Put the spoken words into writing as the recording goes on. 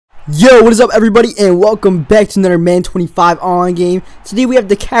Yo, what is up everybody, and welcome back to another Madden 25 online game. Today we have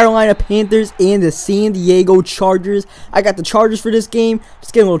the Carolina Panthers and the San Diego Chargers. I got the Chargers for this game.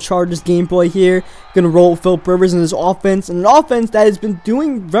 Just getting a little Chargers gameplay here. Gonna roll with Phillip in his offense, and an offense that has been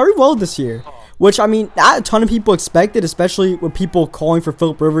doing very well this year. Which, I mean, not a ton of people expected, especially with people calling for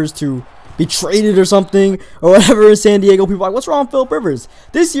Phillip to be traded or something or whatever in San Diego. People are like, what's wrong with Phillip?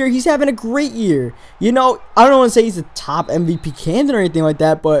 This year he's having a great year. You know, I don't want to say he's a top MVP candidate or anything like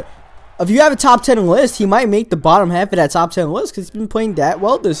that, but if you have a top 10 list, he might make the bottom half of that top 10 list because he's been playing that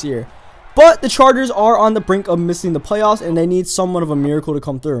well this year. But the Chargers are on the brink of missing the playoffs, and they need somewhat of a miracle to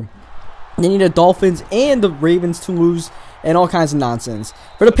come through. They need the Dolphins and the Ravens to lose and all kinds of nonsense.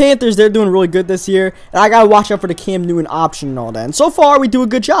 For the Panthers, they're doing really good this year, and I gotta watch out for the Cam Newton option and all that. And so far, we do a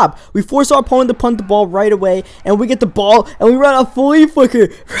good job. We force our opponent to punt the ball right away, and we get the ball, and we run a flea flicker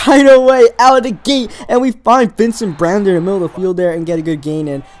right away out of the gate, and we find Vincent Brown there in the middle of the field there and get a good gain.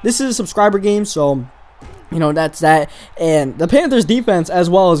 And this is a subscriber game, so you know, that's that. And the Panthers defense as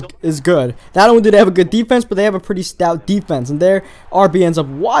well is good. Not only do they have a good defense, but they have a pretty stout defense, and their RB ends up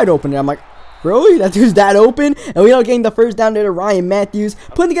wide open, and I'm like, really? That dude's that open? And we don't getting the first down there to Ryan Matthews,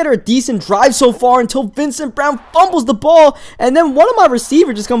 putting together a decent drive so far until Vincent Brown fumbles the ball, and then one of my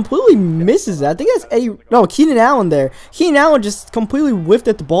receivers just completely misses it. I think that's Keenan Allen there. Keenan Allen just completely whiffed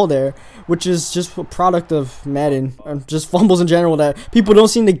at the ball there, which is just a product of Madden, and just fumbles in general that people don't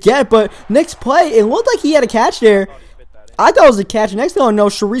seem to get. But next play, it looked like he had a catch there. I thought it was a catch. Next thing I know, III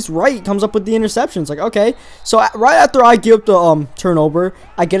RGIII comes up with the interception. It's like, okay. So right after I give up the turnover,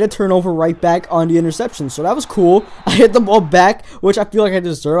 I get a turnover right back on the interception. So that was cool. I hit the ball back, which I feel like I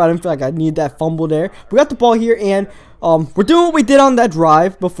deserve. I didn't feel like I need that fumble there. We got the ball here, and we're doing what we did on that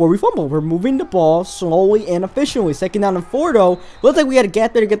drive before we fumbled. We're moving the ball slowly and efficiently. Second down and 4, though. Looked like we had to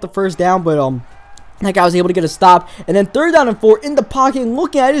get there to get the first down, but that guy was able to get a stop. And then third down and 4 in the pocket. And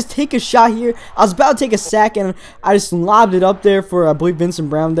looking, I just take a shot here. I was about to take a sack, and I just lobbed it up there for, I believe, Vincent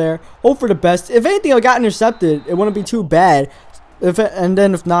Brown there. Hope for the best. If anything, I got intercepted. It wouldn't be too bad. And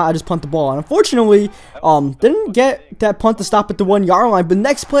then if not, I just punt the ball. And unfortunately, didn't get that punt to stop at the 1-yard line. But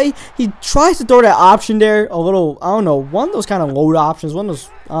next play, he tries to throw that option there. A little, I don't know, one of those kind of load options. One of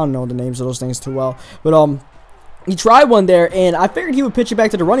those, I don't know the names of those things too well. But he tried one there, and I figured he would pitch it back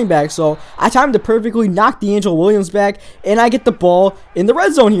to the running back, so I timed it perfectly, knocked D'Angelo Williams back, and I get the ball in the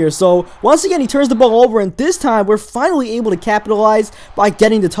red zone here. So once again, he turns the ball over, and this time we're finally able to capitalize by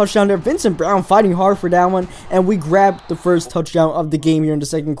getting the touchdown there. Vincent Brown fighting hard for that one, and we grabbed the first touchdown of the game here in the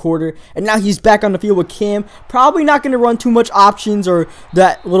second quarter. And now he's back on the field with Cam, probably not going to run too much options or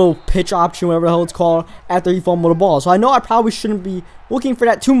that little pitch option, whatever the hell it's called, after he fumbled the ball. So I know I probably shouldn't be looking for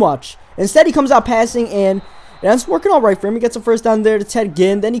that too much. Instead, he comes out passing, and it's working all right for him. He gets a first down there to Ted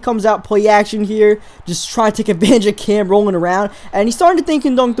Ginn. Then he comes out play action here, just trying to take advantage of Cam rolling around. And he's starting to think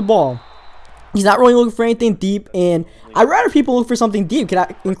and dunk the ball. He's not really looking for anything deep, and I'd rather people look for something deep because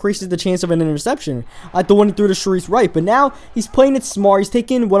that increases the chance of an interception, like the one he threw to III RGIII. But now he's playing it smart. He's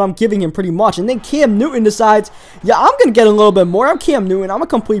taking what I'm giving him pretty much. And then Cam Newton decides, yeah, I'm going to get a little bit more. I'm Cam Newton. I'm a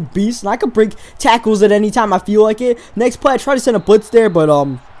complete beast, and I can break tackles at any time I feel like it. Next play, I try to send a blitz there, but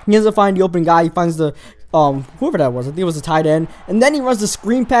he doesn't find the open guy. He finds the whoever that was. I think it was a tight end. And then he runs the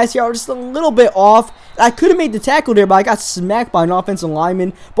screen pass here. I was just a little bit off. I could have made the tackle there, but I got smacked by an offensive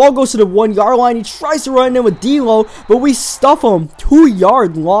lineman. Ball goes to the 1-yard line. He tries to run in with D'Lo, but we stuff him.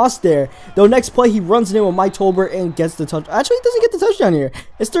 2-yard loss there. Though next play, he runs it in with Mike Tolbert and gets the touch. Actually, he doesn't get the touchdown here.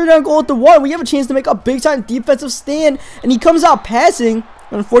 It's third down goal at the 1. We have a chance to make a big-time defensive stand, and he comes out passing.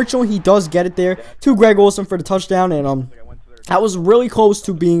 Unfortunately, he does get it there to Greg Olsen for the touchdown, and that was really close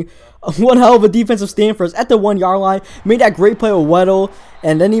to being one hell of a defensive stand for us at the 1-yard line. Made that great play with Weddle,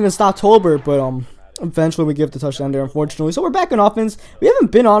 and then even stopped Tolbert, but eventually we give the touchdown there, unfortunately. So we're back on offense. We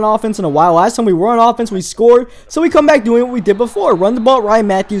haven't been on offense in a while. Last time we were on offense, we scored. So we come back doing what we did before. Run the ball at Ryan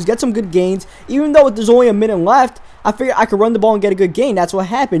Matthews, get some good gains. Even though there's only a minute left, I figured I could run the ball and get a good gain. That's what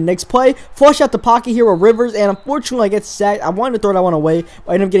happened. Next play, flush out the pocket here with Rivers, and unfortunately I get sacked. I wanted to throw that one away, but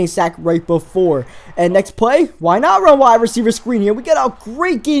I ended up getting sacked right before. And next play, why not run wide receiver screen here? We get a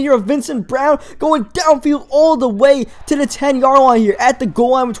great gain here of Vincent Brown going downfield all the way to the 10-yard line here at the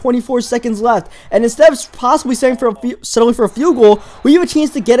goal line with 24 seconds left. And instead of possibly settling for a field goal, we have a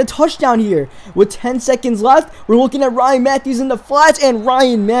chance to get a touchdown here. With 10 seconds left, we're looking at Ryan Matthews in the flats, and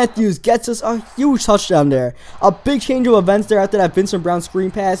Ryan Matthews gets us a huge touchdown there. A big change of events there after that Vincent Brown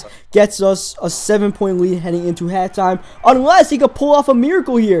screen pass gets us a 7-point lead heading into halftime, unless he could pull off a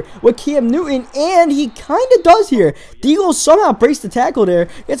miracle here with Cam Newton, and he kind of does here. D'Lo somehow breaks the tackle there,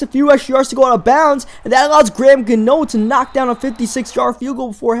 gets a few extra yards to go out of bounds, and that allows Graham Gano to knock down a 56-yard field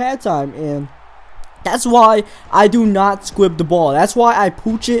goal before halftime. And That's why I do not squib the ball. That's why I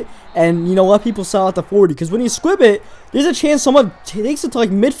pooch it and, you know, let people sell at the 40. Because when you squib it, there's a chance someone takes it to, like,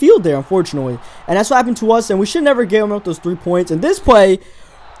 midfield there, unfortunately. And that's what happened to us, and we should never give them up those 3 points. And this play,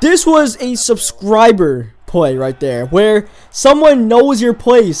 this was a subscriber play right there, where someone knows your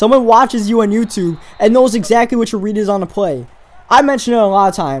plays. Someone watches you on YouTube and knows exactly what your read is on the play. I mentioned it a lot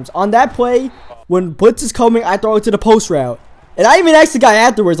of times. On that play, when blitz is coming, I throw it to the post route. And I even asked the guy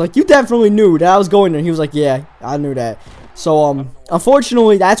afterwards, like, you definitely knew that I was going there. He was like, yeah, I knew that. So,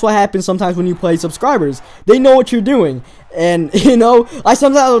 unfortunately, that's what happens sometimes when you play subscribers. They know what you're doing. And, you know, I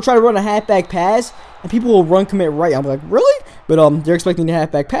sometimes will try to run a halfback pass, and people will run commit right. I'm like, really? But, they're expecting a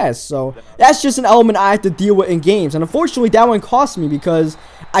halfback pass. So, that's just an element I have to deal with in games. And, unfortunately, that one cost me because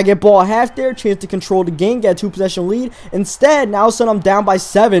I get ball half there, chance to control the game, get a 2-possession lead. Instead, now all of a sudden I'm down by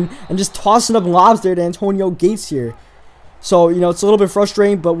 7 and just tossing up lobs there to Antonio Gates here. So, you know, it's a little bit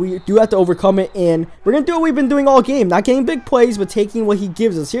frustrating, but we do have to overcome it, and we're going to do what we've been doing all game. Not getting big plays, but taking what he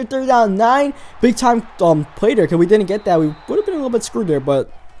gives us. Here, 3rd down 9, big time play there, because we didn't get that. We would have been a little bit screwed there,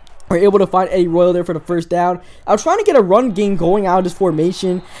 but we're able to find Eddie Royal there for the 1st down. I was trying to get a run game going out of this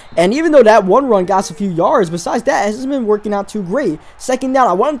formation, and even though that one run got us a few yards, besides that, it hasn't been working out too great. 2nd down,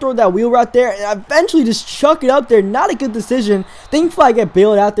 I want to throw that wheel route there, and I eventually just chuck it up there. Not a good decision. Thankfully, I get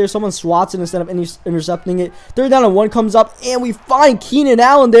bailed out there. Someone swats it instead of intercepting it. 3rd down and 1 comes up, and we find Keenan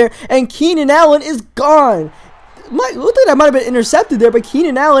Allen there, and Keenan Allen is gone. Looked like that might have been intercepted there, but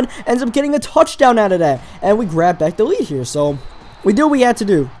Keenan Allen ends up getting a touchdown out of that, and we grab back the lead here. So we do what we had to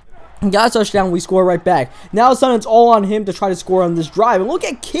do. Got a touchdown, we score right back. Now all of a sudden it's all on him to try to score on this drive. And look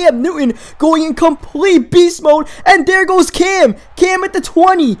at Cam Newton going in complete beast mode. And there goes Cam. Cam at the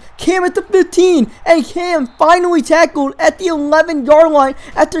 20. Cam at the 15. And Cam finally tackled at the 11-yard line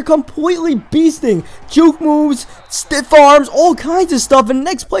after completely beasting. Juke moves, stiff arms, all kinds of stuff. And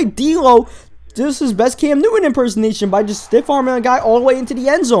next play, D'Lo. This is his best Cam Newton impersonation by just stiff arming a guy all the way into the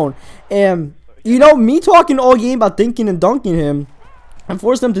end zone. And, you know, me talking all game about thinking and dunking him, and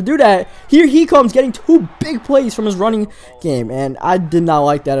forced them to do that. Here he comes getting 2 big plays from his running game, and I did not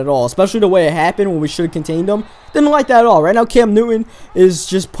like that at all, especially the way it happened when we should have contained him. Didn't like that at all. Right now Cam Newton is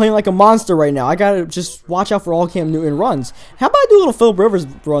just playing like a monster right now. I gotta just watch out for all Cam Newton runs. How about I do a little Phillip Rivers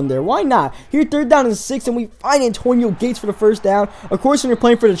run there? Why not? Here, 3rd down and 6, and we find Antonio Gates for the 1st down. Of course, when you're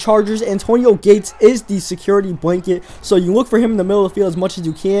playing for the Chargers, Antonio Gates is the security blanket, so you look for him in the middle of the field as much as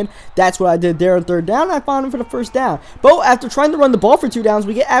you can. That's what I did there on 3rd down. I found him for the 1st down. But after trying to run the ball for 2 downs,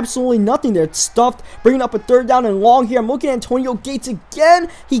 we get absolutely nothing there. It's stuffed, bringing up a 3rd down and long here. I'm looking at Antonio Gates again.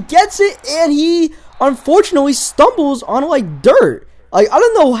 He gets it, and he unfortunately stumbles on like dirt. Like, I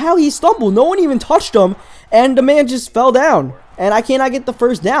don't know how he stumbled. No one even touched him, and the man just fell down. And I cannot get the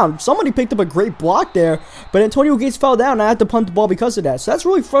 1st down. Somebody picked up a great block there, but Antonio Gates fell down, and I had to punt the ball because of that. So that's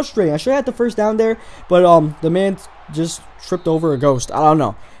really frustrating. I should have had the 1st down there, but the man just tripped over a ghost. I don't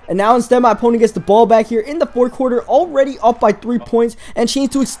know. And now instead my opponent gets the ball back here in the 4th quarter, already up by 3 points and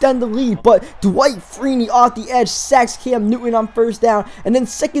chance to extend the lead. But Dwight Freeney off the edge sacks Cam Newton on 1st down, and then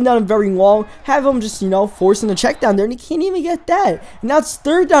 2nd down and very long. Have him just, you know, forcing the check down there, and he can't even get that. And now it's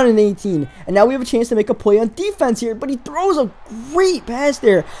 3rd down and 18, and now we have a chance to make a play on defense here. But he throws a great pass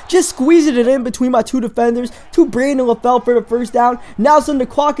there, just squeezing it in between my 2 defenders to Brandon LaFell for the 1st down. Now son, the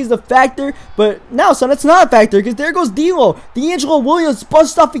clock is a factor, but now son, it's not a factor because there goes D'Lo. D'Angelo Williams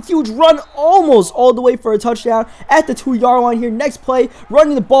busts off a huge run almost all the way for a touchdown at the 2-yard line here. Next play,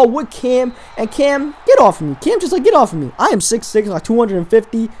 running the ball with Cam, and Cam, get off of me. Cam just like, get off of me. I am 6'6", like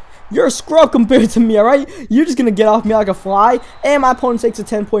 250. You're a scrub compared to me, alright? You're just gonna get off me like a fly. And my opponent takes a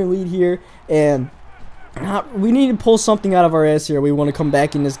 10-point lead here, and we need to pull something out of our ass here. We want to come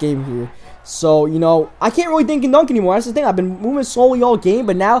back in this game here. So, you know, I can't really think and dunk anymore. That's the thing. I've been moving slowly all game,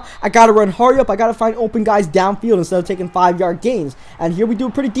 but now I got to run hurry up. I got to find open guys downfield instead of taking 5-yard gains. And here we do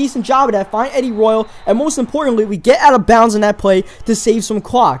a pretty decent job of that. Find Eddie Royal, and most importantly, we get out of bounds in that play to save some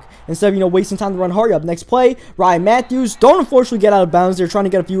clock instead of, you know, wasting time to run hurry up. Next play, Ryan Matthews don't unfortunately get out of bounds. They're trying to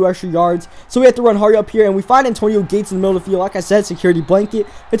get a few extra yards, so we have to run hurry up here, and we find Antonio Gates in the middle of the field. Like I said, security blanket.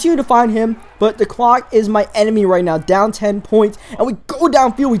 Continue to find him, but the clock is my enemy right now, down 10 points, and we go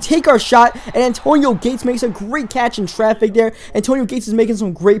downfield. We take our shot, and Antonio Gates makes a great catch in traffic there. Antonio Gates is making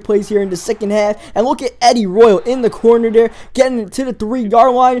some great plays here in the second half, and look at Eddie Royal in the corner there, getting to the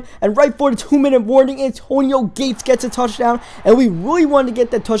 3-yard line, and right for the 2-minute warning, Antonio Gates gets a touchdown, and we really wanted to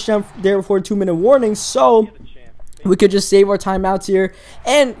get that touchdown there before a 2-minute warning, so we could just save our timeouts here,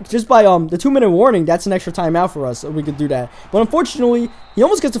 and just by the 2-minute warning, that's an extra timeout for us, so we could do that. But unfortunately, He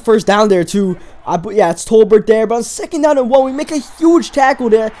almost gets the first down there too. Yeah, it's Tolbert there, but on 2nd down and 1, we make a huge tackle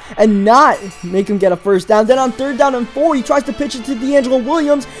there and not make him get a first down. Then on 3rd down and 4, he tries to pitch it to D'Angelo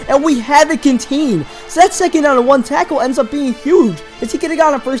Williams, and we have it contained. So that 2nd down and 1 tackle ends up being huge, as he could have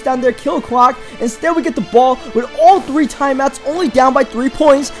gotten a first down there, kill clock. Instead, we get the ball with all 3 timeouts, only down by 3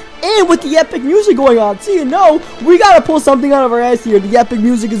 points. And with the epic music going on, so you know, we gotta pull something out of our ass here. The epic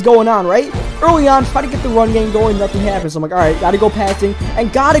music is going on, right? Early on, try to get the run game going, nothing happens. So I'm like, alright, gotta go passing,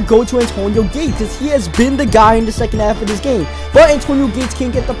 and gotta go to Antonio Gates, as he has been the guy in the 2nd half of this game. But Antonio Gates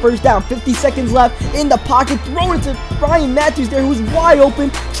can't get the first down. 50 seconds left in the pocket, throw it to Ryan Matthews there, who's wide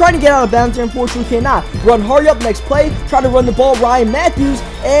open, trying to get out of bounds there, unfortunately cannot. Run, hurry up, next play, try to run the ball, Ryan Matthews,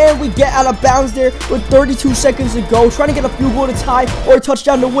 and we get out of bounds there with 32 seconds to go, trying to get a field goal to tie or a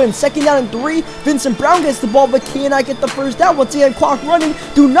touchdown to win. 2nd down and 3, Vincent Brown gets the ball but cannot get the first down. Once again, clock running,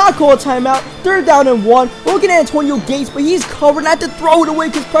 do not call a timeout. 3rd down and 1, we're looking at Antonio Gates, but he's covered, I have to throw it away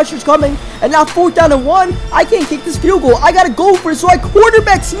because pressure's coming. And now 4th down and 1, I can't kick this field goal, I gotta go for it, so I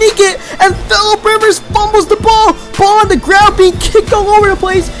quarterback sneak it, and Phillip Rivers fumbles the ball on the ground, being kicked all over the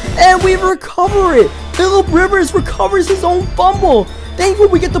place, and we recover it. Phillip Rivers recovers his own fumble. Thankfully,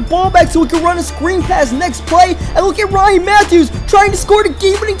 we get the ball back so we can run a screen pass next play. And look at Ryan Matthews trying to score the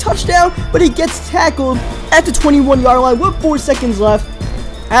game-winning touchdown, but he gets tackled at the 21-yard line with 4 seconds left.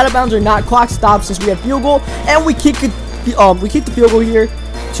 Out of bounds or not, clock stops since we have field goal, and we kick the field goal here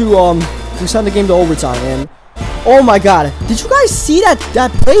to send the game to overtime. And oh my God, did you guys see that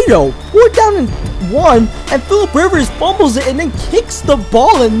play though? 4th down and 1, and Phillip Rivers fumbles it and then kicks the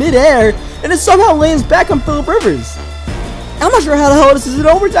ball in midair, and it somehow lands back on Phillip Rivers. I'm not sure how the hell this is in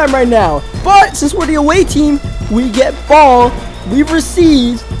overtime right now, but since we're the away team, we get ball, we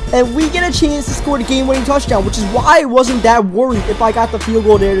receive, and we get a chance to score the game-winning touchdown, which is why I wasn't that worried if I got the field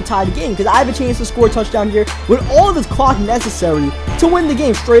goal there to tie the game, because I have a chance to score a touchdown here with all of this clock necessary to win the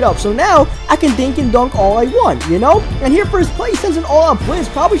game straight up. So now I can dink and dunk all I want, you know? And here first play sends an all-out blitz.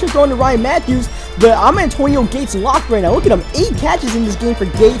 Probably should throw into Ryan Matthews, but I'm Antonio Gates locked right now. Look at him, 8 catches in this game for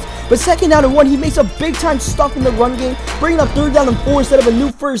Gates. But 2nd down and 1, he makes a big-time stuff in the run game, bringing up 3rd down and 4 instead of a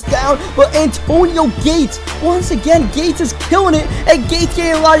new first down. But Antonio Gates, once again, Gates is killing it, and Gates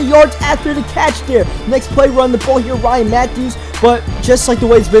getting a lot of yards after the catch there. Next play, run the ball here, Ryan Matthews. But just like the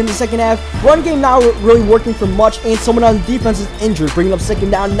way it's been in the 2nd half, run game not really working for much, and someone on the defense is injured, bringing up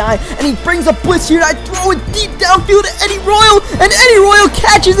 2nd down 9, and he brings a blitz here, and I throw it deep downfield to Eddie Royal, and Eddie Royal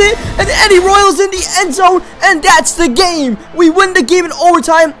catches it, and Eddie Royal's in the end zone, and that's the game. We win the game in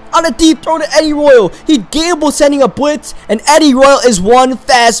overtime on a deep throw to Eddie Royal. He gambled sending a blitz, and Eddie Royal is one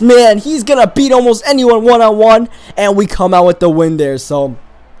fast man. He's gonna beat almost anyone one-on-one, and we come out with the win there. So,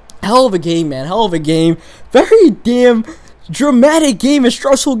 hell of a game, man. Hell of a game. Very damn dramatic game, a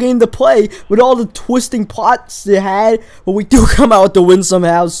stressful game to play with all the twisting plots they had, but we do come out with the win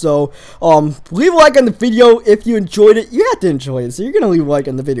somehow. So leave a like on the video if you enjoyed it. You have to enjoy it, so you're gonna leave a like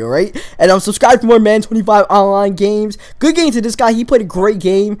on the video, right? And subscribe for more Madden 25 online games. Good game to this guy, he played a great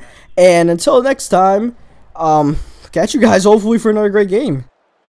game, and until next time, catch you guys hopefully for another great game.